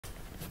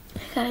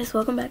Guys,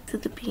 welcome back to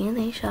the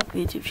B&A Shop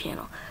YouTube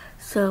channel.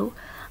 So,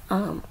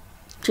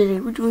 today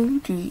we're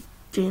doing the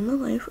Day in the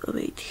Life of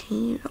a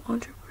Teen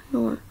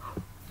Entrepreneur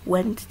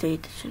Wednesday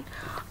edition.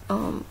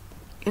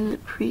 In the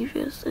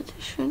previous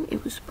edition,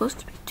 it was supposed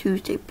to be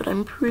Tuesday, but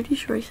I'm pretty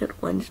sure I said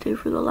Wednesday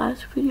for the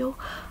last video.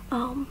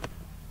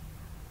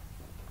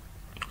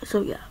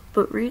 So yeah,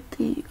 but read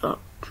the,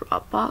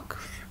 Dropbox,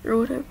 or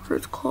whatever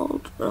it's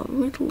called.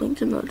 Read the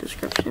link in the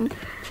description.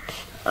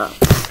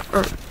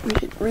 Or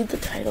read the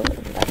title,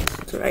 and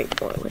that's the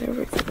right, or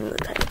whatever it's in the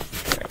title,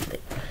 the right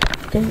thing.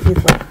 Today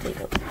is Wednesday,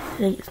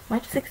 today is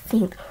March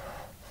 16th,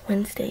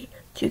 Wednesday,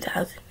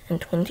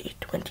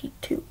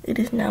 2022. It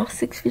is now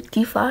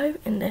 6:55,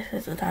 and this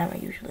is the time I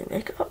usually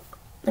wake up.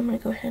 I'm gonna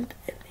go ahead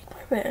and make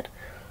my bed.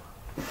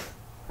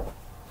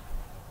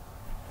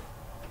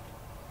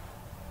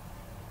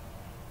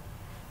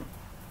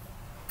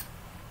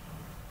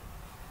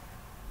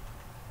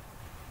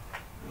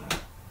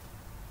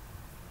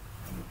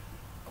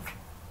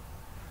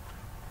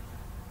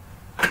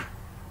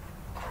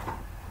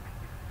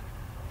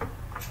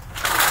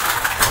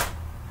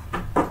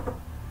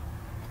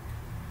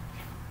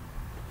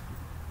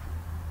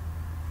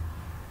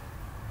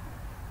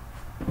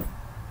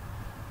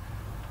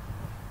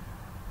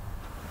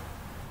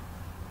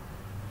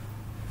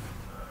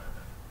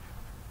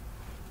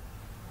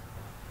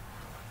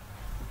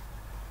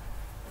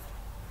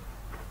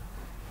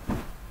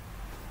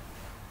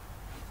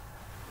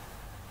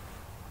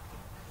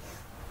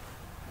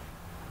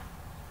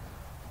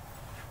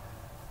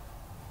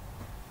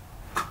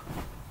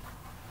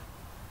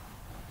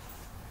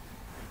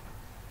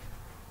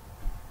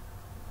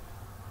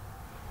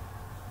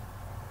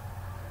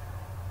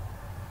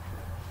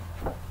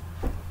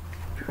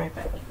 Right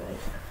back, you guys.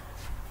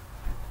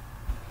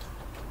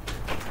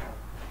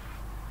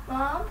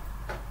 Mom?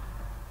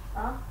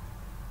 Huh?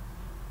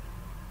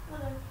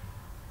 Okay.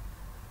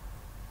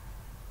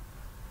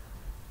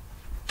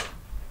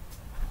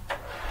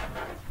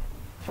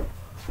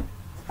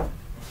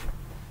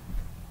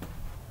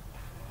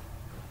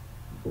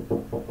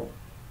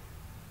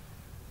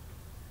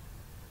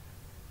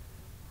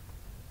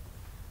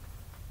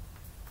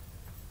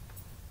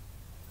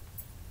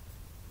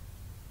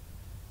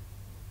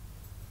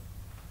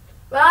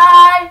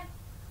 Bye!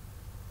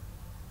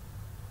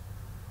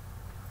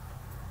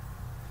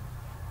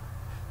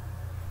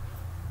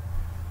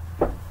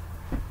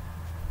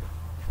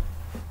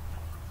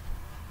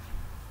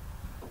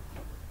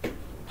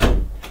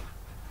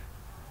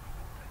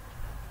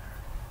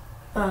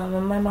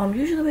 My mom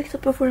usually wakes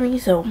up before me,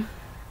 so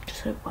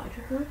just say bye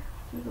to her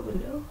through the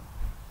window.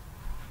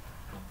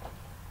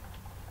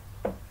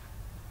 I'll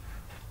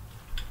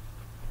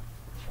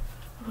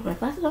put my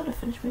glasses on to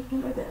finish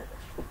making my bed.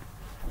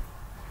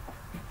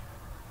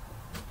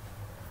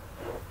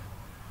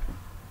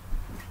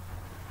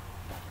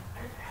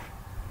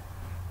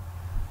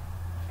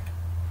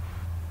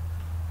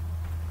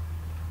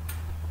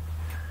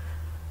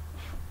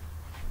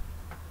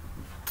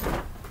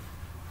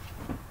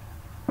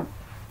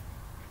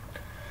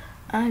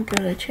 I'm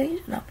gonna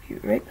change and I'll be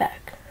right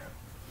back.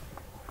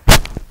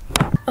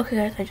 Okay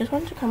guys, I just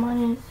wanted to come on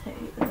and say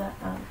that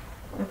I'm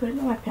putting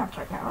on my pants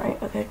right now,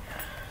 right? Okay.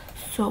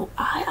 So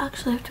I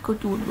actually have to go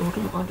do a load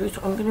of laundry,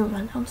 so I'm gonna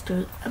run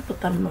downstairs and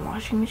put that in the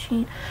washing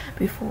machine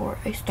before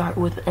I start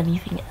with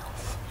anything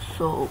else.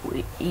 So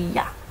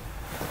yeah.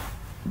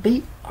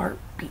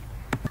 BRB.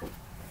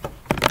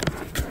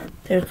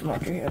 There's the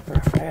laundry here.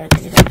 Perfect. I gotta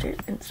take it downstairs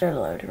and start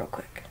the laundry real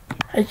quick.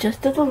 I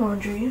just did the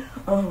laundry.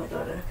 Oh my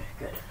god, okay,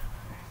 good.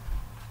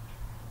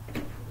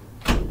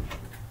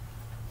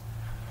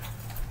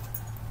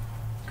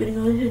 I'm gonna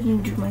go ahead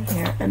and do my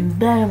hair, and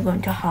then I'm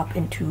going to hop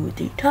into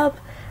the tub,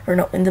 or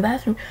no, in the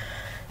bathroom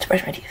to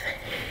brush my teeth.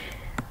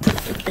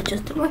 I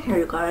just did my hair,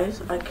 you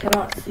guys. I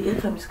cannot see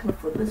it, so I'm just gonna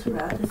flip this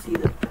around to see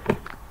the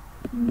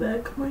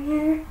back of my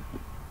hair. It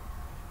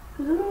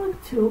doesn't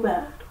look too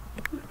bad.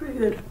 It's pretty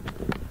good.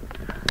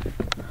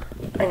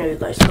 I know you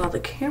guys saw the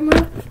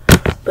camera,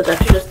 but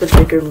that's just a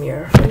bigger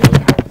mirror for me,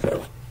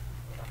 so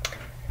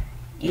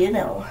you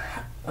know.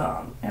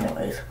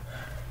 Anyways,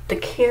 the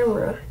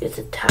camera is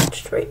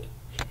attached right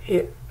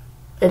here.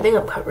 I think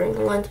I'm covering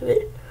the lens of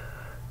it.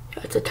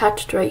 It's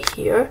attached right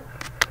here.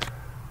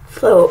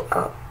 So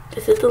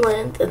this is the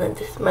lens, and then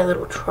this is my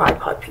little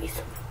tripod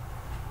piece.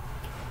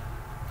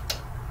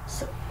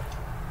 So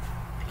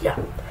yeah.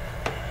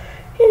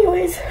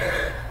 Anyways,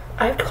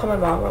 I have to call my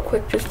mom real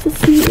quick just to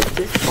see if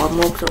this phone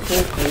works okay.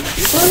 You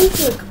guys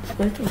like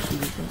don't see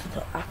these things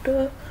until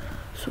after.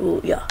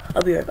 So yeah,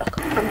 I'll be right back.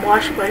 I'm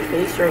washing my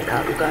face right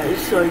now, you guys.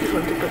 So I just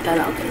wanted to put that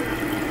out there.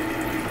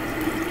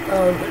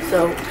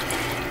 So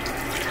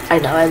I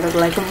know I look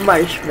like a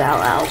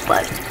marshmallow,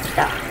 but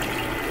yeah.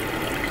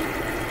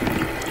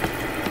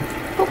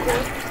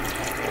 Okay.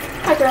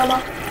 Hi,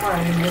 Grandma.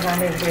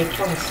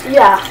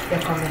 Yeah.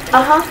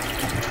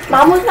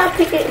 Mom was not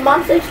picking.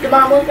 Mom said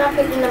Mom was not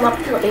picking them up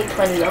till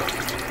 8:20 though.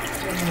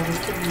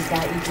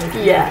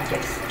 Yeah.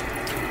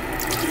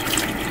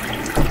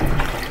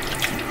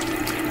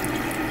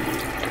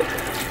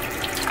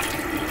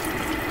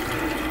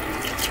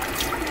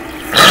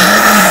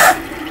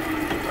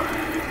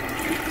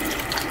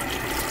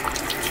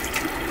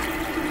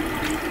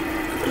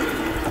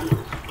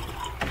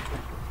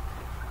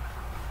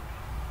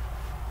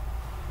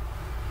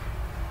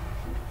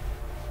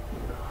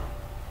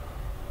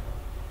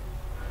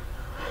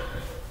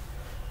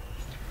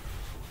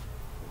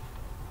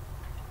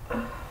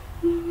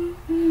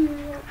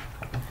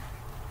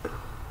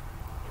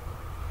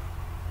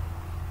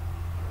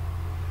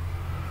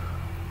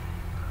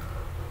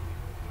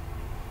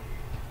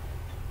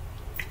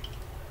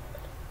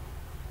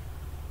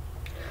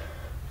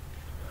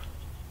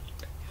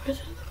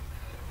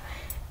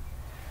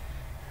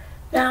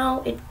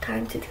 Now it's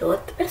time to deal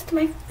with the rest of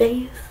my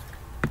face.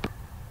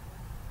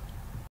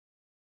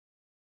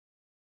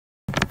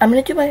 I'm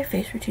gonna do my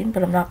face routine,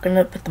 but I'm not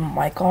gonna put the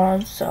mic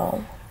on,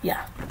 so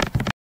yeah.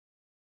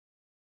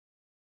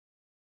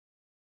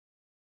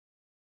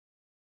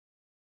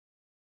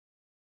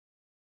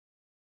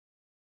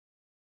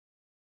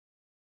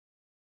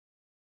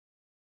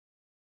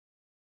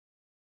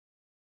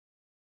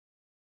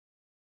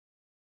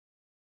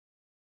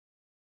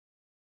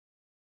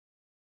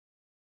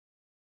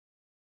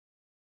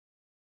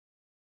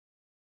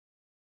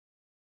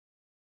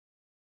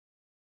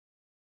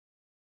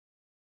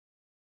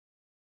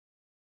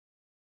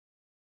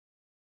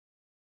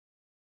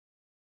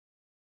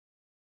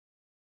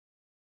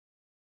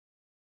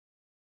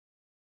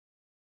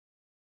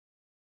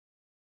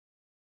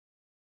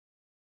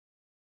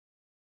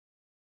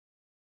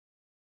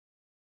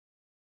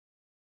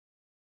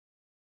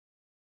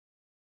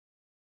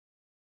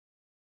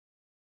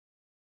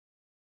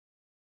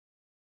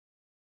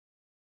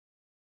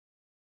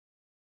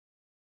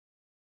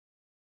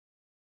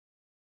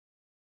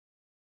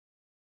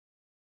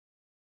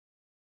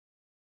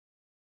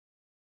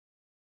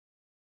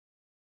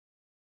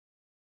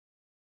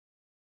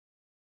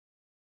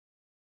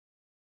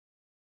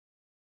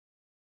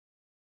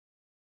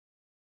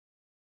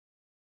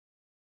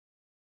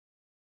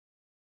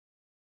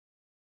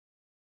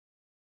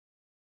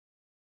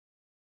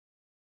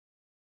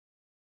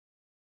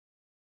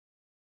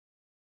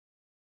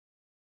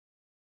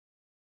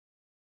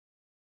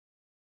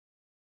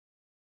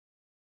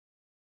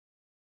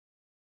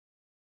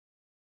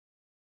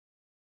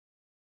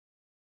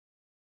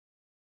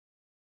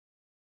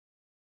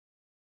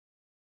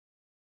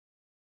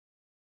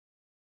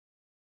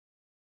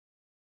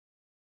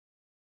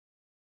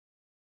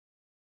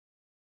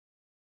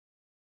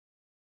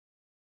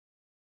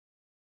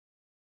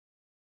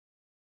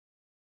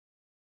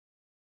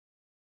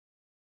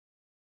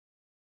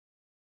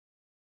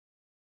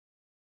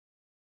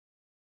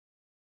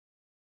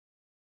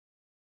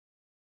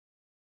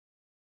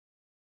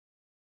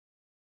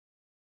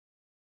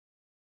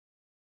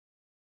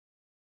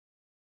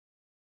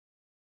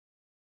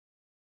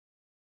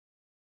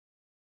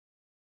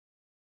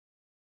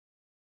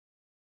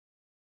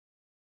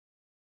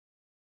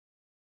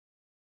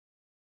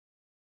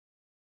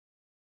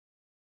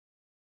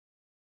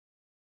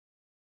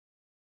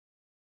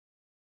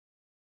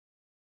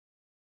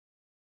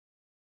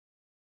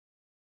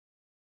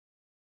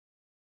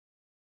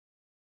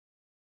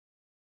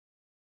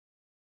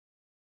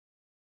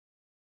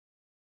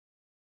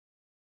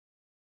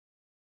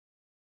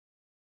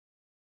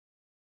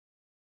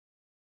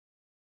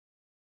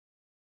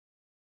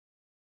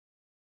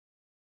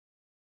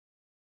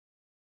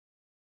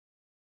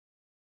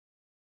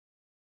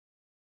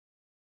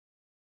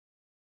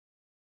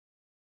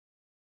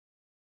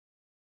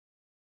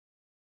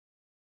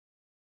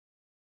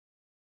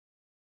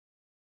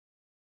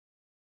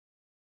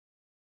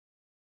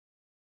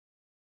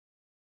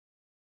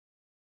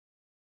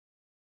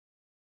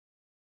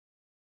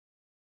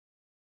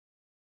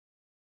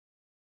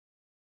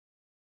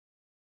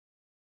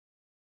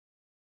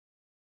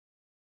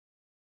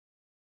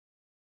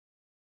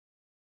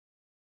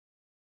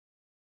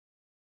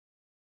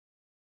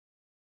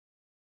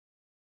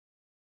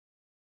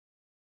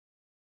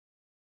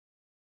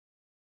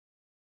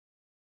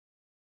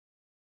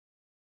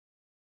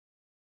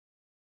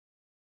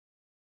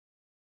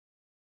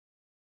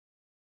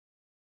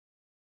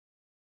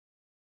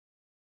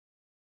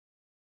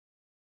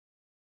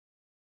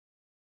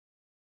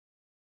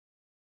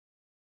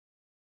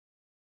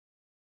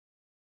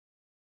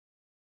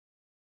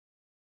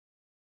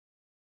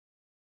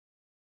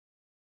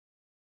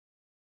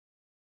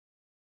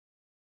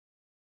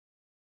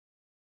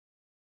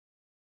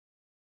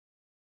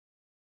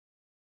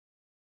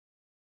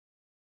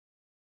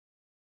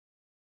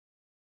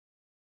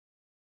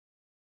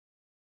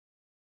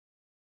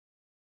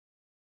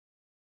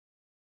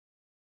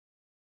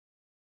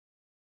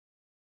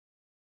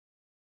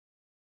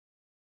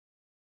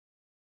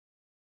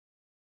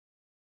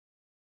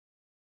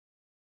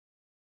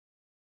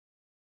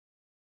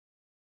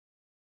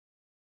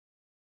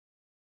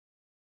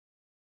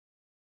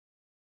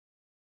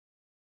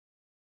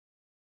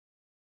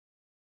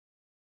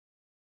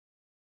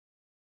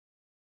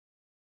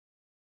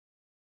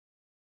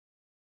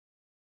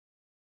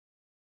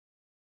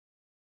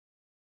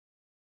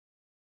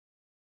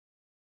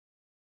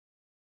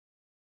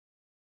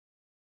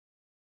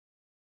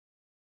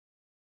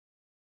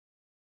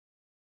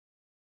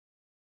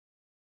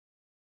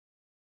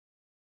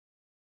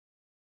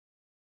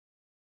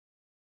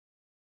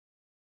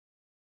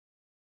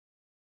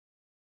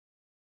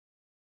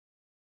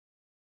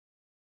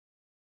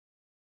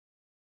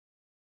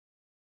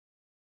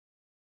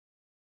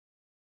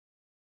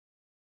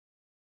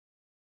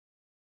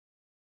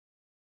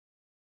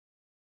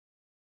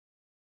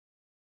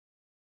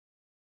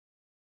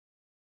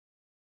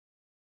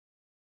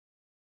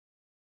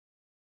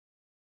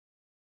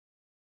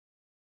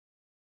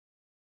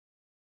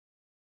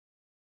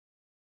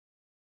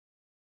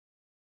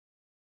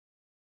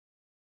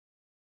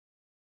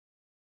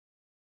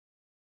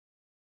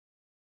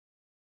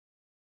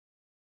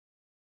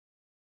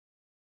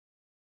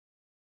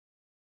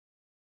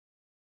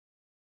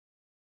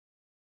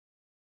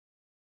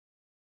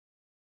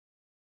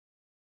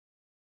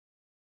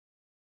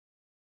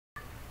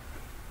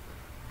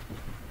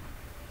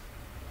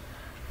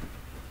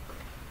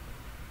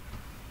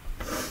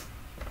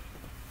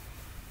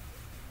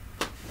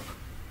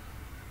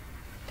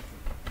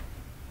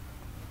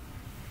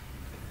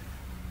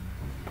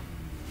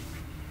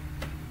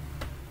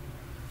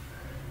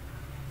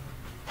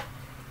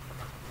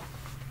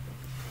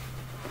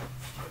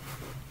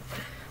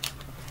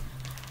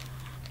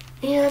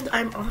 And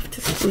I'm off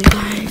to school,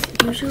 guys.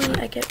 Usually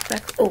I get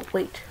breakfast. Oh,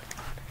 wait.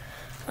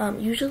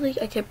 Usually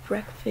I get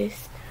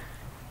breakfast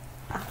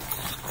at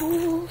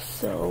school,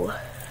 so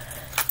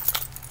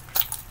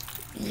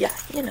yeah,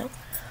 you know.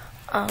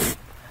 I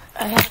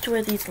have to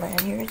wear these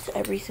lanyards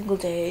every single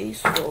day,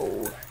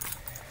 so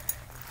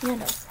you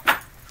know.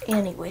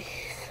 Anyways,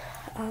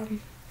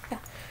 yeah.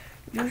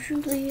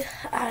 Usually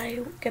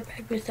I get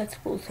breakfast at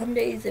school. Some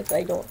days, if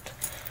I don't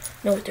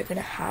know what they're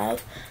gonna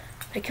have,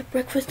 I get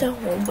breakfast at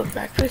home, but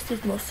breakfast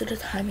is most of the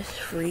time is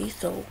free,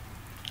 so you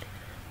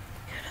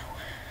know.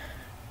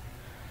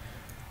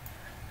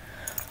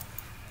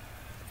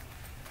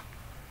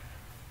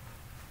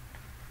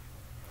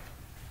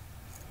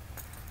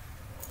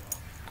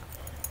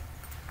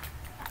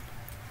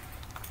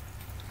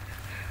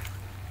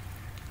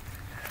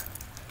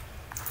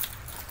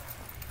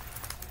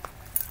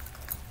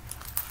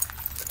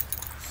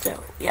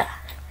 So yeah.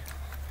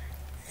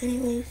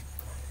 Anyways,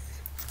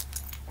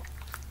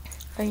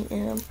 I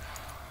am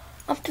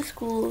off to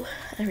school.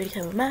 I already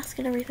have a mask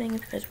and everything,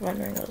 if you guys were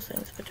wondering those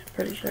things, but I'm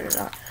pretty sure you're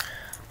not.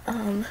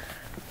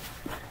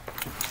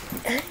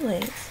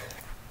 Anyways,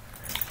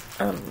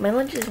 my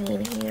lunch is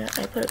waiting here.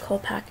 I put a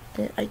cold pack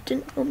in it. I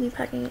didn't film me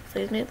packing it, so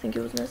I didn't think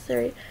it was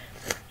necessary.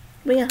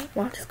 But yeah,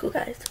 I'm off to school,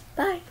 guys.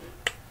 Bye!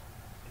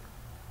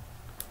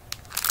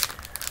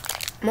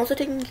 I'm also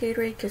taking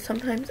Gatorade because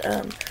sometimes,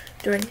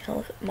 during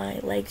health, my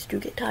legs do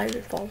get tired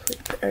and fall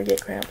asleep or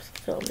get cramps,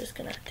 so I'm just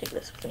gonna take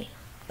this with me.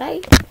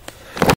 Bye!